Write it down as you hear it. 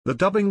The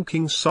Dubbing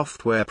King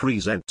software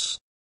presents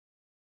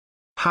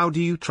How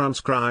do you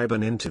transcribe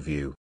an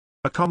interview?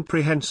 A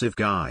comprehensive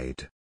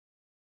guide.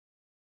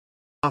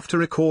 After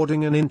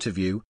recording an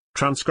interview,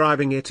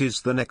 transcribing it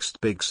is the next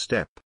big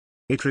step.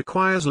 It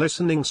requires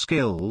listening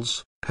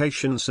skills,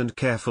 patience and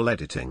careful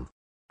editing.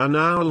 An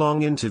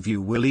hour-long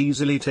interview will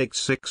easily take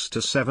 6 to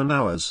 7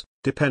 hours,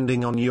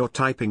 depending on your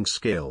typing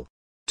skill.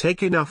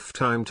 Take enough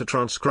time to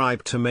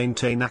transcribe to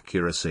maintain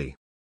accuracy.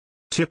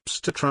 Tips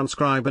to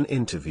transcribe an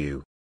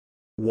interview.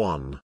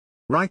 1.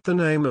 Write the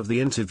name of the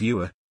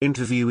interviewer,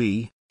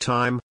 interviewee,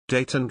 time,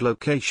 date and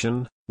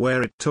location,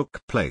 where it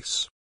took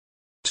place.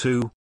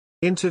 2.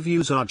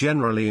 Interviews are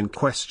generally in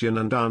question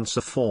and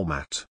answer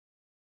format.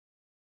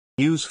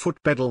 Use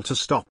foot pedal to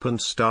stop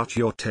and start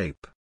your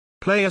tape.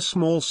 Play a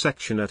small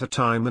section at a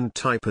time and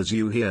type as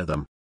you hear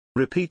them.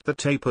 Repeat the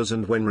tape as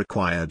and when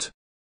required.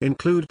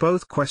 Include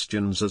both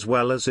questions as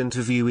well as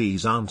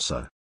interviewee's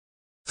answer.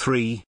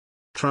 3.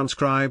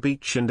 Transcribe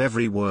each and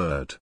every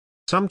word.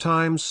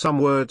 Sometimes some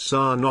words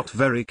are not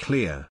very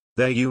clear,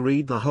 there you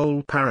read the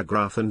whole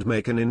paragraph and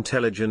make an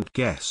intelligent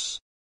guess.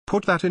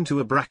 Put that into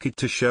a bracket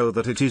to show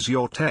that it is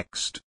your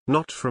text,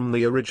 not from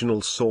the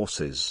original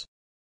sources.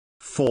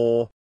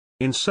 4.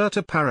 Insert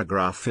a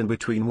paragraph in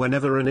between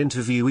whenever an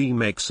interviewee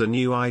makes a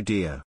new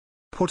idea.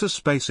 Put a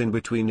space in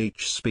between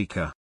each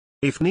speaker.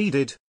 If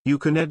needed, you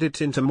can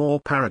edit into more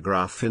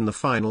paragraph in the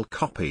final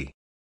copy.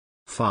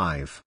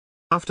 5.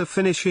 After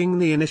finishing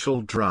the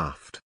initial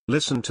draft,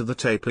 listen to the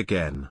tape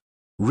again.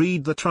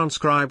 Read the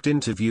transcribed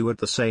interview at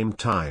the same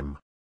time.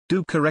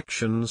 Do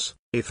corrections,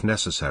 if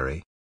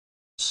necessary.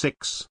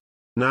 6.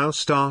 Now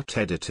start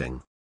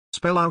editing.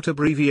 Spell out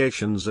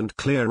abbreviations and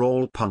clear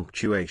all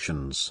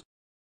punctuations.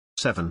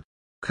 7.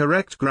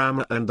 Correct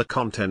grammar and the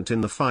content in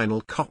the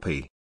final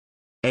copy.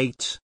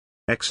 8.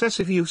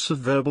 Excessive use of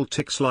verbal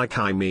tics like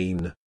I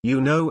mean,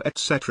 you know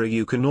etc.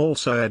 You can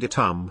also edit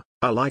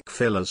like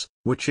fillers,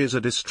 which is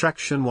a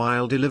distraction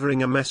while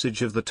delivering a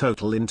message of the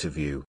total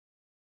interview.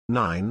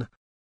 9.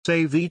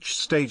 Save each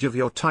stage of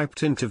your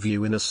typed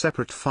interview in a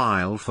separate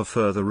file for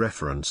further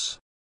reference.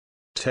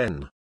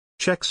 10.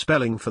 Check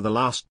spelling for the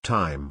last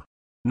time.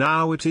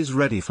 Now it is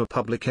ready for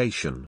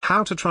publication.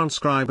 How to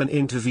transcribe an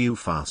interview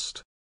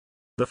fast.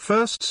 The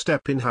first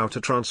step in how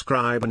to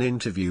transcribe an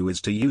interview is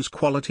to use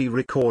quality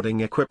recording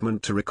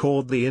equipment to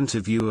record the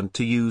interview and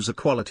to use a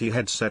quality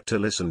headset to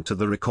listen to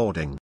the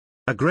recording.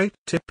 A great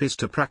tip is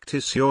to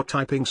practice your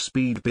typing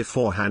speed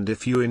beforehand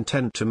if you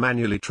intend to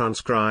manually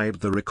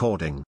transcribe the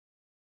recording.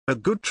 A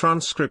good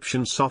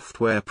transcription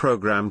software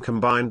program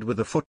combined with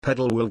a foot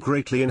pedal will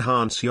greatly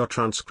enhance your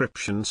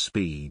transcription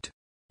speed.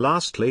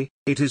 Lastly,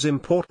 it is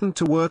important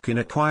to work in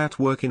a quiet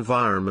work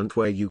environment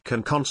where you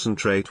can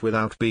concentrate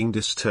without being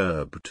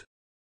disturbed.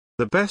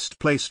 The best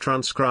place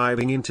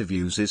transcribing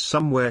interviews is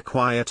somewhere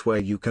quiet where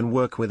you can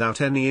work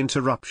without any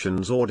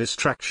interruptions or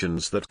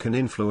distractions that can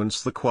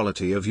influence the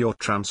quality of your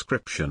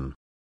transcription.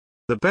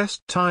 The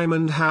best time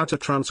and how to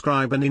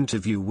transcribe an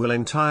interview will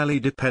entirely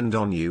depend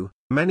on you.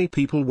 Many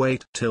people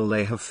wait till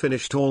they have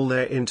finished all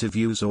their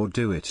interviews or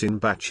do it in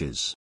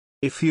batches.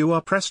 If you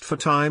are pressed for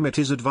time, it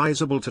is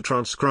advisable to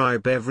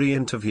transcribe every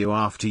interview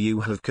after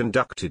you have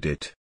conducted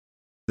it.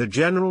 The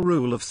general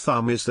rule of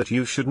thumb is that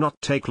you should not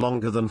take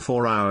longer than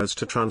 4 hours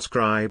to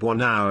transcribe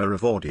 1 hour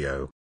of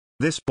audio.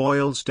 This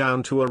boils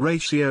down to a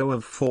ratio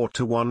of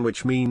 4:1,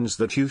 which means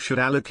that you should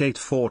allocate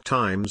 4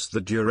 times the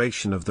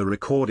duration of the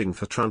recording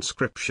for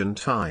transcription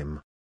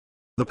time.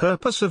 The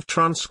purpose of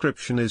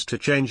transcription is to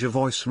change a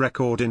voice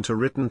record into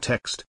written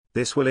text.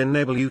 This will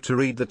enable you to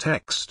read the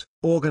text,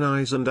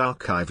 organize and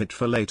archive it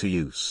for later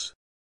use.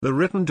 The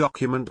written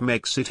document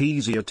makes it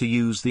easier to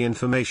use the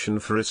information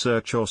for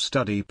research or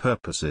study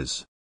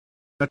purposes.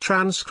 A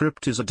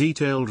transcript is a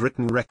detailed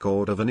written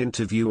record of an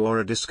interview or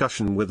a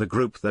discussion with a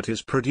group that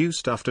is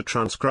produced after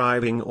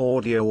transcribing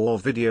audio or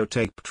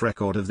videotaped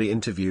record of the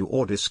interview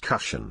or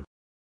discussion.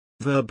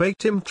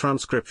 Verbatim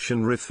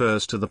transcription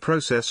refers to the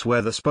process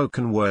where the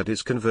spoken word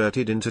is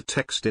converted into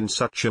text in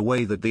such a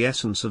way that the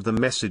essence of the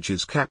message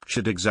is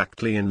captured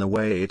exactly in the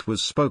way it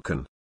was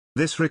spoken.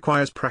 This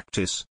requires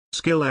practice,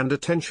 skill and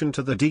attention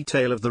to the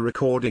detail of the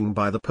recording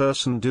by the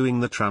person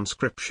doing the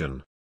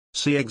transcription.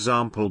 See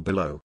example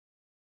below.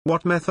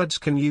 What methods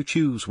can you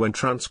choose when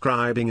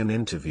transcribing an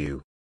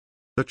interview?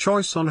 The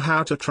choice on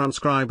how to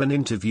transcribe an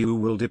interview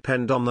will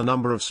depend on the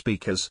number of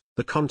speakers,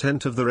 the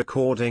content of the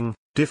recording,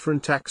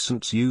 different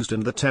accents used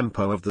and the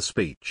tempo of the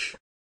speech.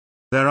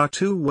 There are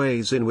 2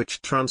 ways in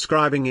which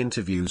transcribing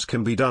interviews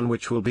can be done,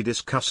 which will be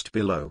discussed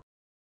below.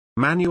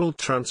 Manual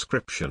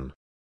transcription.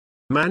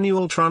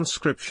 Manual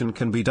transcription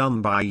can be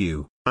done by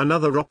you.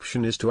 Another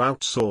option is to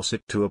outsource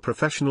it to a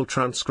professional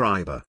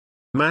transcriber.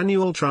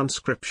 Manual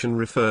transcription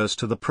refers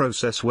to the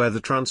process where the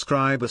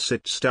transcriber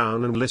sits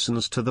down and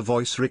listens to the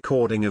voice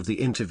recording of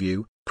the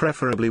interview,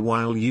 preferably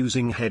while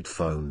using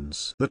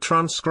headphones. The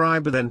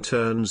transcriber then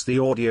turns the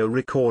audio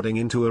recording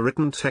into a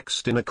written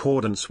text in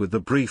accordance with the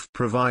brief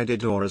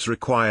provided or as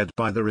required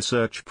by the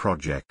research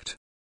project.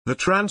 The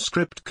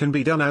transcript can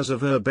be done as a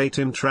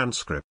verbatim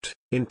transcript,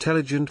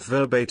 intelligent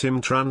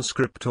verbatim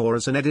transcript, or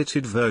as an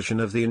edited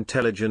version of the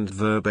intelligent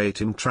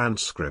verbatim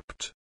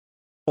transcript.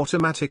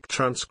 Automatic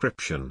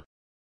transcription.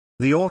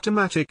 The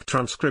automatic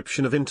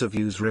transcription of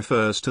interviews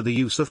refers to the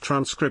use of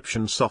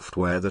transcription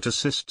software that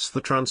assists the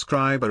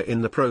transcriber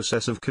in the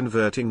process of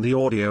converting the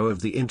audio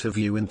of the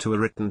interview into a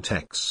written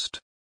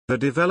text. The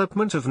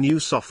development of new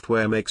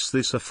software makes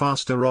this a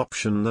faster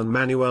option than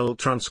manual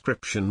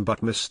transcription,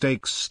 but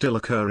mistakes still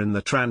occur in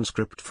the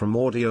transcript from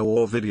audio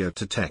or video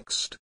to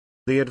text.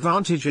 The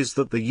advantage is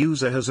that the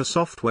user has a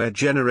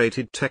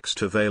software-generated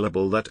text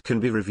available that can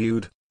be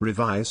reviewed,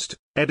 revised,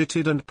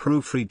 edited and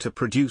proofread to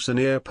produce a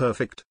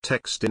near-perfect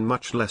text in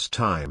much less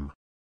time.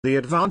 The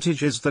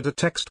advantage is that a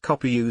text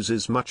copy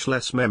uses much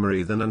less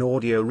memory than an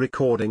audio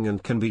recording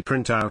and can be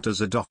printed out as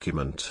a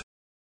document.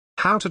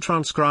 How to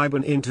transcribe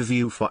an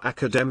interview for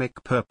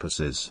academic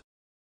purposes.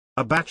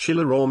 A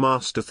bachelor or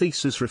master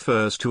thesis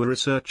refers to a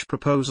research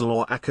proposal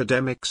or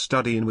academic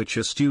study in which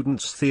a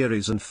student's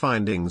theories and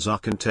findings are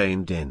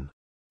contained in.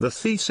 The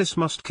thesis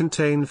must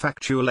contain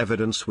factual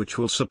evidence which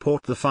will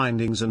support the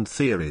findings and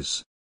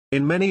theories.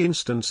 In many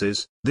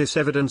instances, this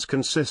evidence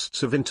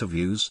consists of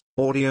interviews,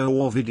 audio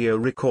or video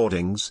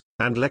recordings,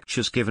 and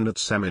lectures given at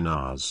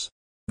seminars.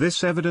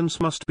 This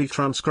evidence must be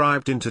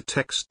transcribed into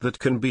text that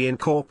can be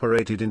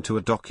incorporated into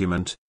a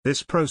document.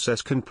 This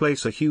process can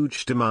place a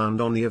huge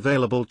demand on the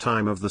available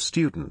time of the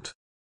student.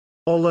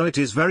 Although it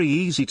is very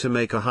easy to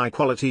make a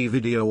high-quality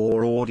video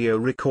or audio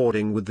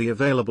recording with the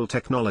available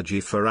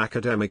technology for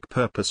academic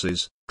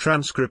purposes,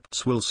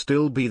 transcripts will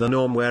still be the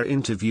norm where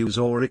interviews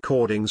or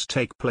recordings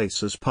take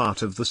place as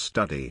part of the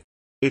study.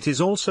 It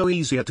is also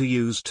easier to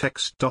use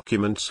text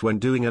documents when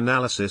doing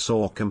analysis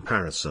or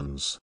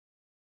comparisons.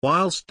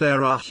 Whilst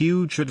there are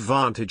huge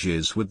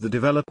advantages with the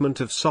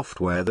development of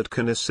software that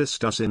can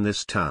assist us in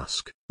this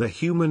task, the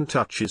human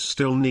touch is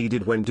still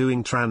needed when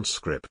doing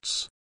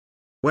transcripts.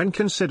 When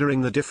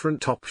considering the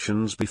different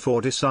options before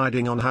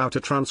deciding on how to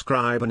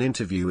transcribe an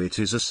interview, it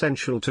is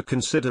essential to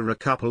consider a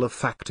couple of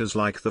factors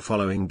like the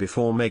following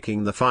before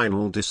making the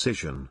final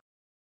decision.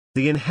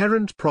 The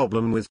inherent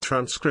problem with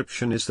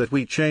transcription is that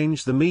we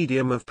change the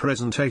medium of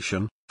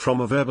presentation, from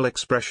a verbal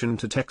expression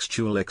to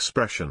textual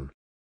expression.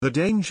 The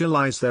danger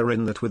lies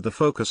therein that with the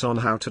focus on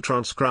how to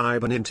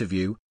transcribe an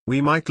interview, we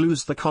might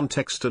lose the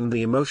context and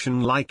the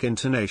emotion-like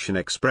intonation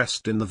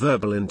expressed in the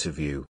verbal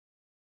interview.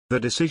 The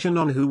decision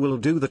on who will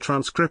do the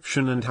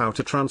transcription and how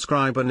to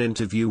transcribe an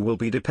interview will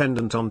be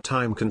dependent on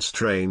time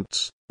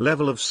constraints,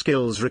 level of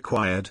skills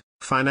required,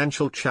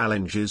 financial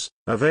challenges,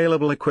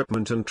 available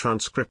equipment and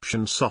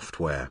transcription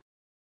software.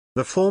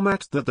 The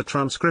format that the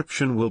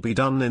transcription will be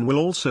done in will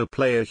also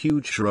play a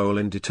huge role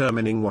in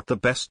determining what the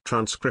best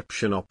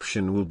transcription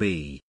option will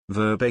be: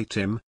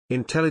 verbatim,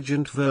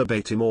 intelligent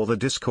verbatim, or the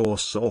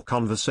discourse or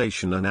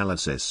conversation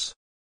analysis.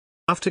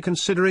 After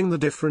considering the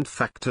different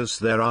factors,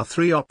 there are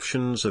three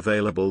options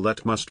available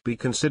that must be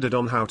considered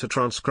on how to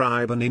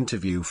transcribe an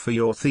interview for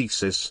your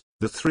thesis.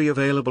 The three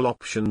available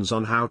options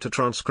on how to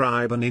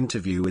transcribe an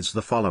interview is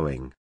the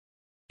following.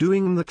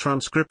 Doing the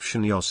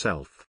transcription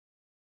yourself.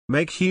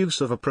 Make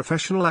use of a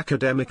professional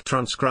academic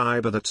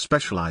transcriber that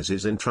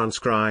specializes in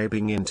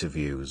transcribing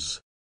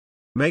interviews.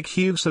 Make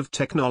use of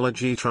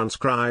technology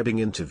transcribing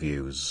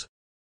interviews.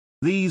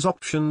 These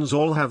options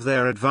all have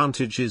their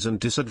advantages and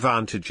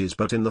disadvantages,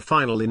 but in the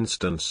final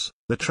instance,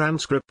 the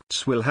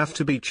transcripts will have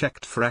to be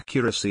checked for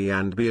accuracy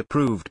and be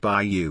approved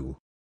by you.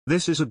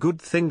 This is a good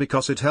thing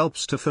because it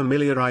helps to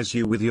familiarize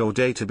you with your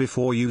data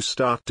before you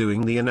start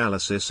doing the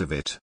analysis of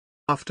it.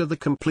 After the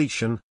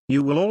completion,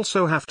 you will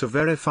also have to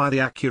verify the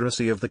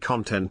accuracy of the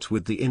content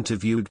with the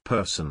interviewed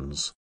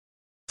persons.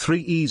 3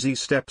 easy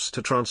steps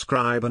to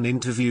transcribe an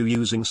interview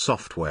using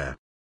software.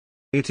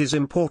 It is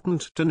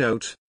important to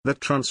note that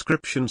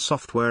transcription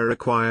software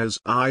requires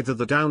either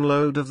the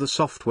download of the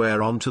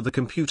software onto the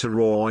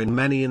computer or, in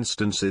many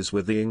instances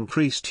with the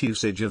increased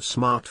usage of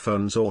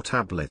smartphones or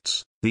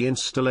tablets, the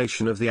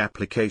installation of the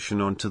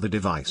application onto the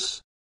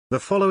device. The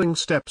following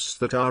steps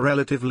that are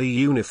relatively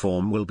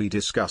uniform will be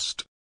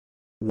discussed.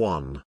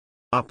 1.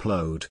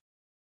 Upload.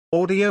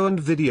 Audio and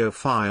video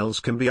files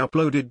can be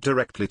uploaded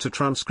directly to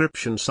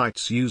transcription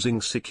sites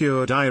using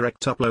secure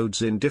direct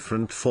uploads in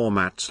different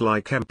formats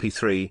like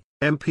MP3,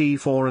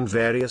 MP4 and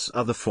various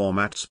other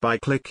formats by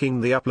clicking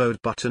the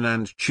upload button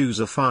and choose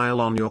a file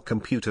on your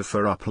computer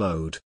for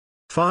upload.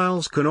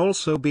 Files can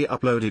also be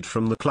uploaded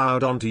from the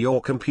cloud onto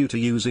your computer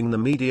using the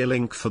media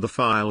link for the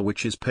file,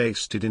 which is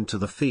pasted into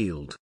the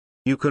field.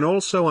 You can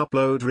also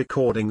upload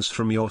recordings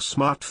from your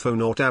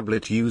smartphone or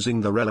tablet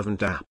using the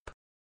relevant app.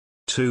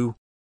 2.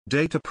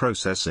 Data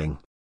processing.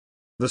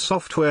 The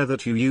software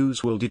that you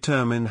use will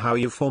determine how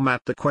you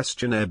format the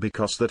questionnaire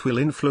because that will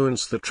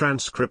influence the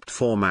transcript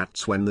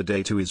formats when the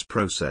data is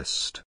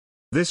processed.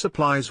 This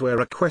applies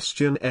where a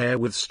questionnaire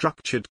with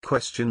structured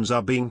questions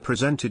are being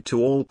presented to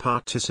all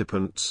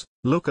participants.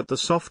 Look at the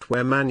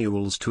software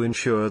manuals to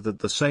ensure that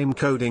the same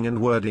coding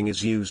and wording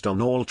is used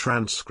on all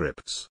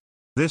transcripts.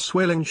 This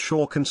will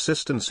ensure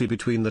consistency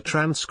between the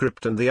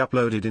transcript and the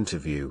uploaded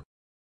interview.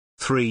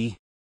 3.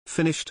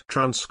 Finished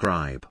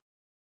transcribe.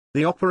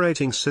 The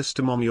operating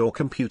system on your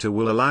computer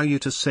will allow you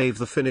to save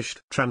the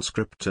finished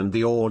transcript and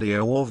the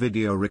audio or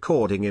video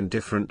recording in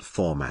different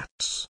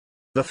formats.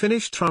 The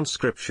finished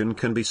transcription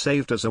can be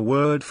saved as a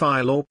Word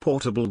file or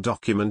portable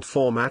document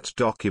format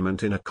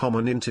document in a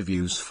common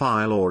interviews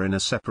file or in a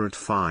separate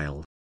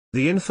file.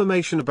 The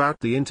information about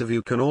the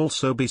interview can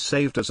also be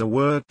saved as a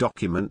Word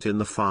document in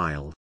the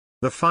file.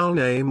 The file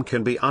name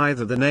can be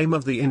either the name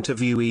of the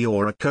interviewee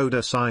or a code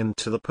assigned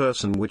to the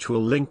person which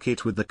will link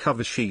it with the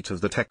cover sheet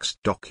of the text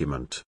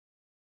document.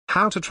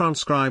 How to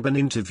transcribe an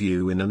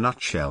interview in a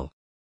nutshell.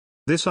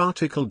 This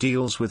article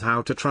deals with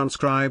how to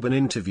transcribe an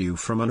interview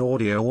from an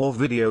audio or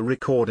video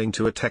recording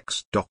to a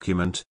text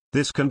document.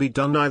 This can be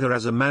done either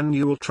as a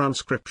manual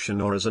transcription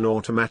or as an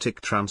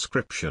automatic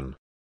transcription.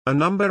 A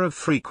number of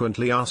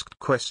frequently asked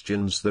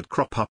questions that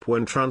crop up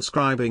when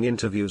transcribing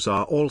interviews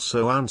are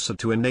also answered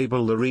to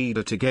enable the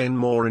reader to gain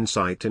more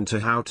insight into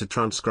how to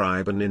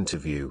transcribe an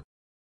interview.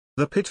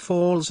 The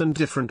pitfalls and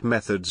different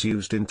methods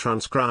used in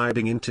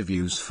transcribing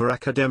interviews for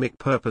academic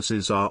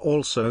purposes are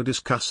also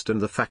discussed,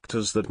 and the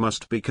factors that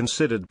must be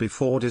considered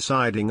before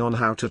deciding on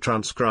how to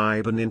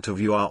transcribe an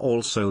interview are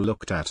also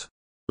looked at.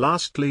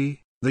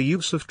 Lastly, the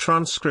use of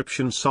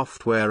transcription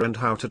software and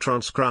how to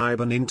transcribe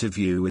an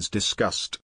interview is discussed.